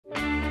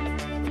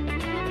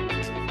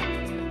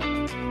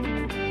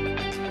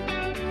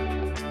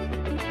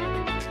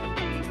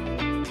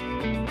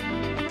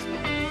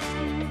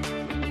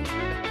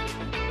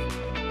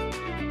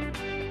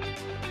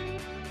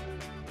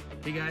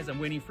guys, I'm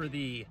waiting for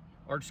the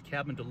arch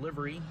cabin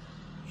delivery.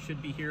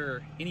 Should be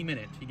here any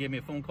minute. He gave me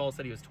a phone call,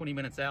 said he was 20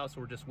 minutes out,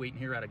 so we're just waiting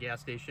here at a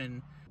gas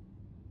station.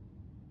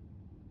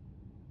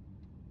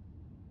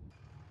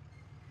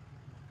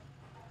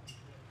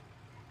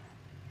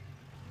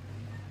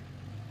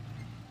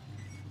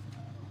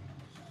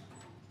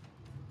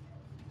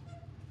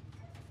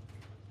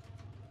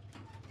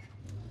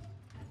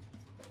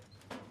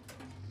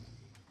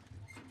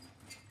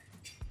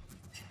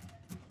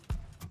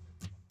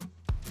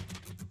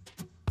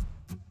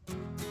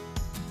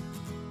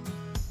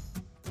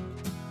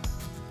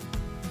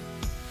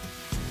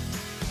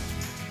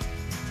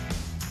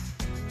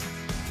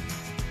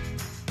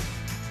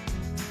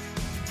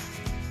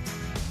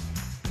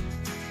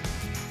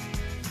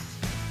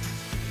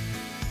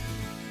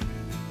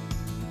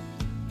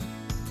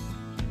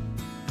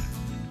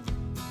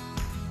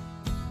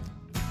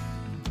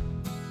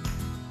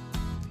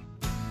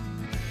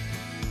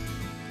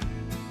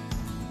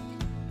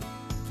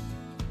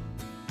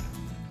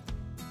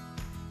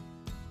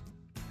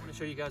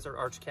 Show you guys our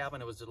arch cabin.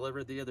 It was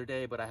delivered the other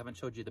day, but I haven't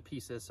showed you the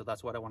pieces, so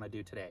that's what I want to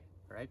do today.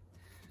 All right,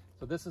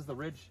 so this is the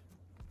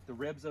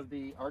ribs of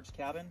the arch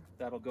cabin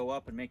that'll go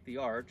up and make the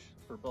arch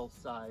for both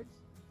sides.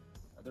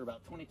 They're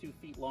about 22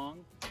 feet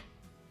long,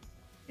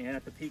 and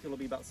at the peak it'll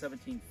be about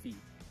 17 feet.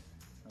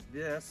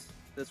 Now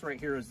this right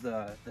here is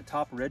the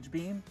top ridge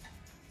beam.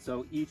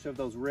 So each of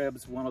those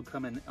ribs, one will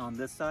come in on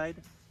this side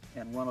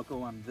and one will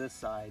go on this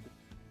side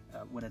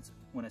when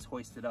it's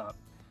hoisted up.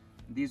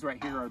 These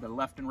right here are the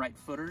left and right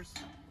footers.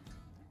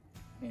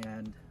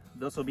 And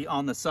this will be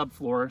on the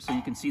subfloor, so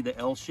you can see the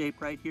L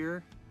shape right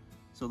here.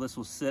 So this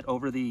will sit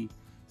over the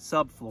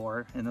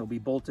subfloor and it'll be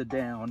bolted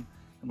down,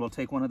 and we'll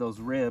take one of those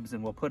ribs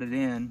and we'll put it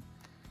in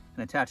and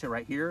attach it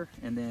right here,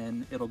 and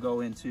then it'll go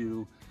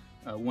into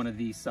one of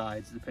these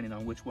sides depending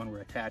on which one we're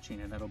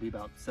attaching, and that'll be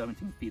about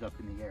 17 feet up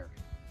in the air.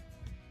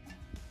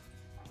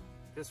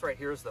 This right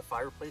here is the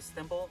fireplace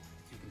thimble.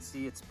 As you can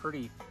see, it's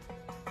pretty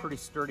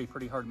sturdy,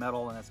 pretty hard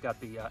metal, and it's got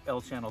the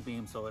L channel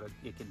beam, so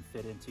it can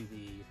fit into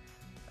the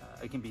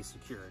it can be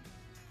secured.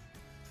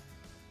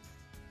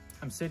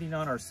 I'm sitting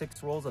on our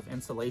 6 rolls of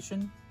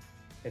insulation.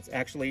 It's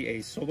actually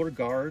a solar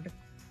guard,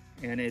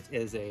 and it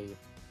is a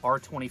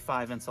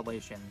R25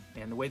 insulation.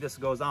 And the way this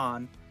goes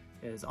on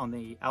is on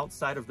the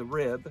outside of the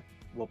rib,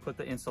 we'll put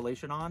the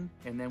insulation on,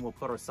 and then we'll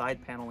put our side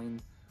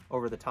paneling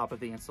over the top of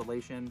the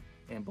insulation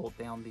and bolt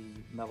down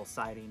the metal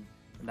siding,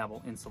 and that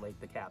will insulate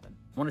the cabin.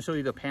 I want to show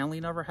you the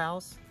paneling of our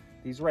house.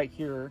 These right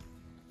here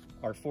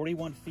are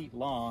 41 feet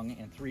long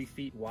and 3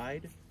 feet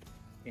wide,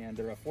 and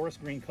they're a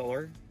forest green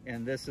color.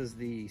 And this is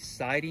the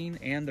siding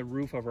and the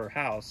roof of our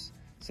house.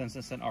 Since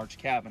it's an arch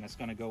cabin, it's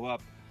going to go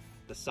up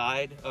the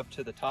side up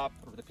to the top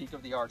or the peak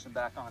of the arch and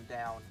back on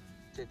down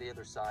to the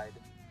other side,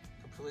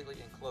 completely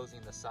enclosing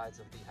the sides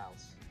of the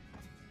house.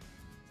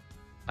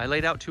 I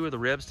laid out 2 of the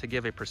ribs to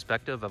give a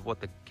perspective of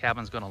what the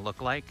cabin's going to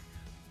look like.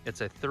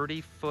 It's a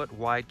 30-foot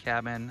wide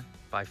cabin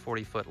by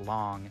 40-foot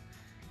long,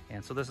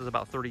 and so this is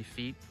about 30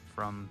 feet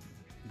from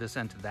this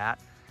end to that,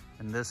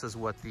 and this is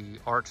what the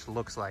arch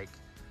looks like,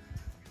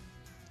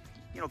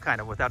 you know,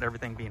 kind of without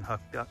everything being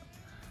hooked up.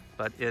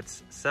 But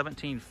it's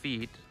 17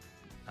 feet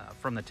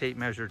from the tape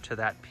measure to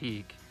that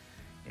peak,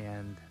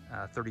 and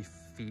 30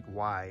 feet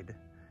wide,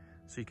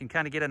 so you can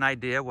kind of get an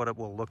idea what it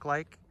will look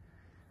like.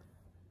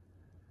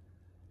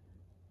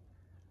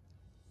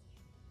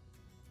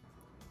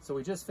 So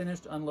we just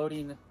finished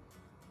unloading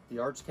the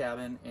arch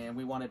cabin, and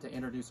we wanted to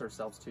introduce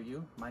ourselves to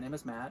you. My name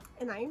is Matt.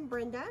 And I'm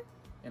Brenda.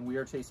 And we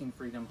are chasing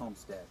Freedom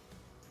Homestead.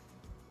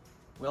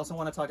 We also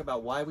want to talk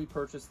about why we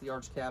purchased the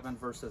arch cabin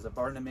versus a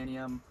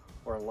barn-dominium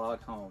or a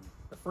log home.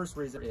 The first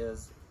reason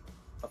is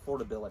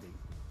affordability.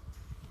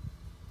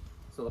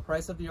 So the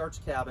price of the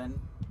arch cabin,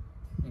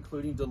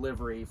 including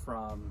delivery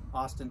from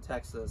Austin,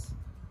 Texas,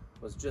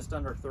 was just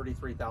under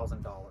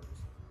 $33,000.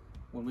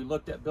 When we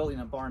looked at building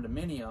a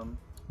barn-dominium,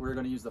 we were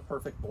going to use the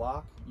perfect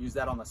block, use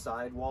that on the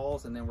side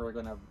walls, and then we were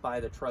going to buy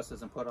the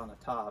trusses and put on the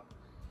top.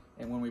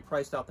 And when we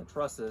priced out the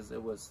trusses,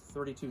 it was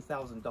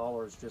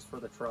 $32,000 just for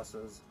the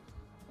trusses,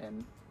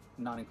 and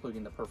not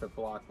including the perfect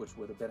block, which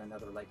would have been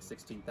another like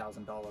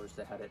 $16,000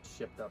 to have it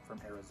shipped up from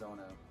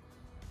Arizona.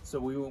 So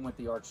we went with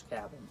the arch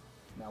cabin.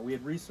 Now, we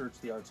had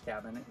researched the arch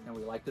cabin and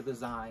we liked the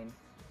design.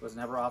 It was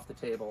never off the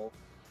table,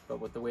 but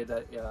with the way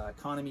that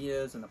economy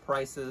is and the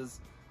prices,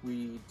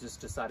 we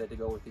just decided to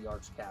go with the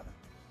arch cabin.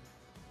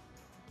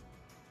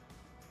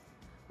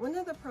 One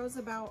of the pros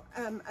about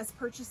us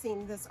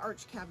purchasing this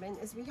arch cabin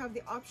is we have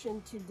the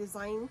option to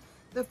design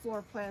the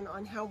floor plan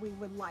on how we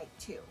would like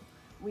to.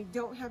 We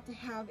don't have to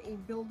have a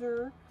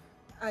builder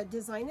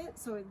design it,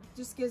 so it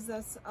just gives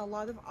us a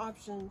lot of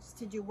options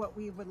to do what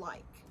we would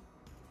like.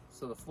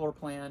 So the floor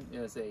plan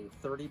is a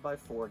 30 by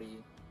 40,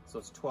 so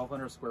it's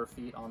 1,200 square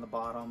feet on the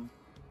bottom,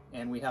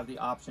 and we have the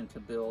option to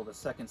build a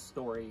second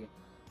story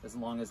as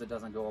long as it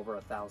doesn't go over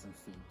 1,000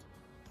 feet.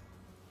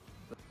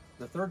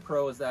 The third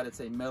pro is that it's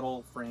a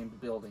metal framed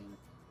building,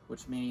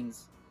 which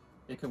means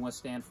it can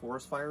withstand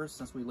forest fires.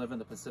 Since we live in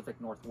the Pacific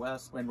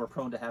Northwest and we're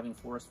prone to having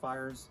forest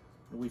fires,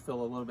 We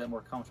feel a little bit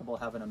more comfortable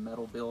having a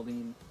metal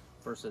building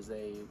versus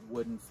a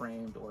wooden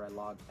framed or a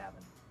log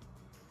cabin.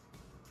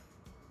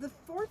 The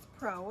fourth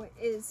pro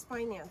is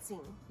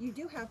financing. You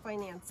do have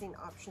financing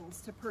options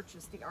to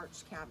purchase the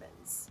arch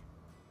cabins.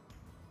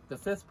 The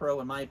fifth pro,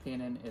 in my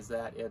opinion, is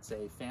that it's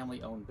a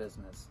family-owned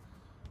business.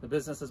 The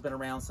business has been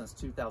around since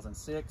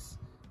 2006.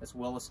 It's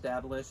well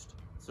established.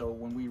 So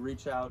when we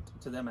reach out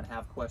to them and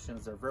have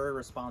questions, they're very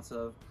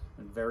responsive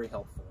and very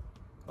helpful.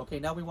 Okay,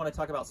 now we want to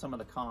talk about some of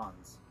the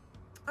cons.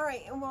 All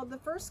right, and well, the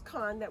first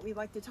con that we'd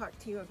like to talk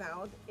to you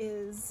about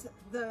is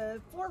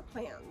the floor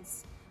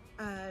plans.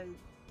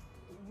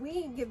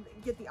 We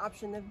get the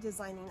option of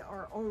designing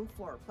our own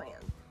floor plan.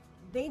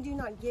 They do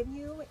not give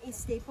you a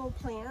staple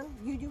plan.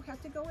 You do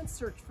have to go and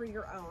search for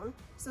your own.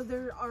 So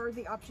there are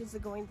the options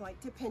of going like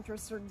to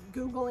Pinterest or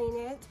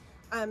Googling it,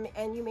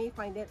 and you may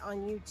find it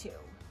on YouTube.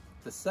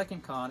 The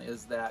second con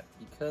is that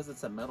because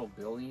it's a metal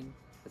building,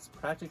 it's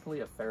practically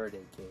a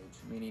Faraday cage,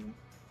 meaning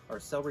our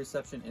cell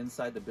reception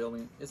inside the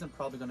building isn't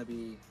probably going to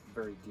be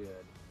very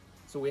good.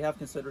 So we have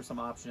considered some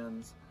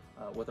options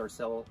with our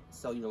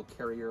cellular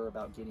carrier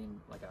about getting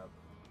like a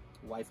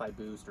Wi-Fi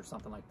boost or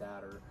something like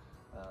that, or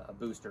a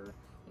booster.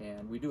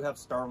 And we do have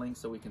Starlink,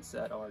 so we can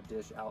set our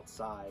dish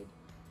outside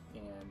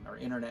and our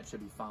internet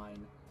should be fine.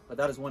 But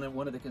that is one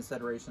of the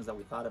considerations that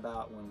we thought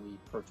about when we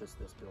purchased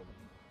this building.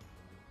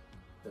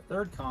 The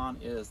third con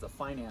is the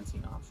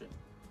financing option.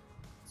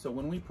 So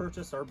when we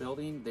purchased our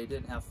building, they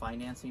didn't have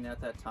financing at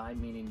that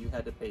time, meaning you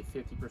had to pay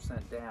 50%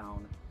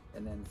 down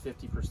and then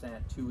 50%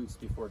 2 weeks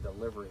before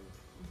delivery.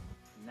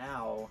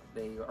 Now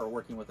they are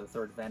working with a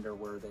third vendor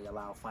where they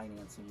allow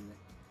financing.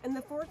 And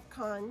the fourth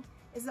con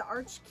is the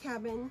arch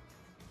cabin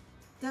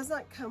does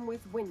not come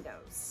with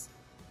windows.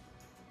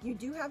 You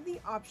do have the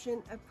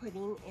option of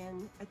putting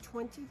in a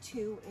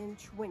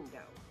 22-inch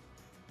window.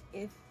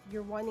 If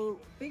you're wanting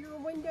bigger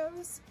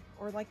windows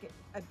or like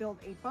build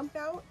a bump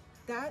out,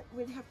 that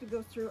would have to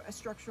go through a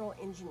structural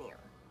engineer.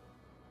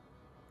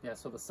 Yeah,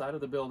 so the side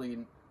of the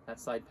building, that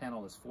side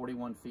panel is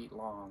 41 feet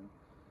long,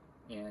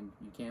 and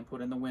you can't put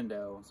in the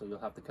window, so you'll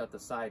have to cut the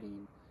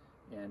siding.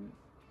 And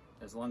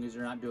as long as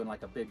you're not doing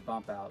like a big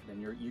bump out, then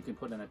you can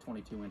put in a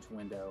 22-inch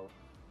window,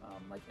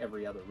 like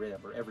every other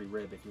rib, or every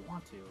rib if you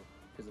want to,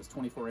 because it's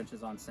 24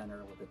 inches on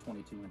center with a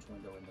 22-inch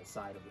window in the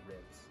side of the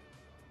ribs.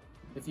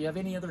 If you have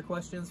any other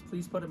questions,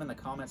 please put them in the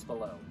comments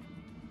below.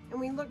 And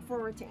we look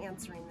forward to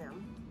answering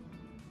them.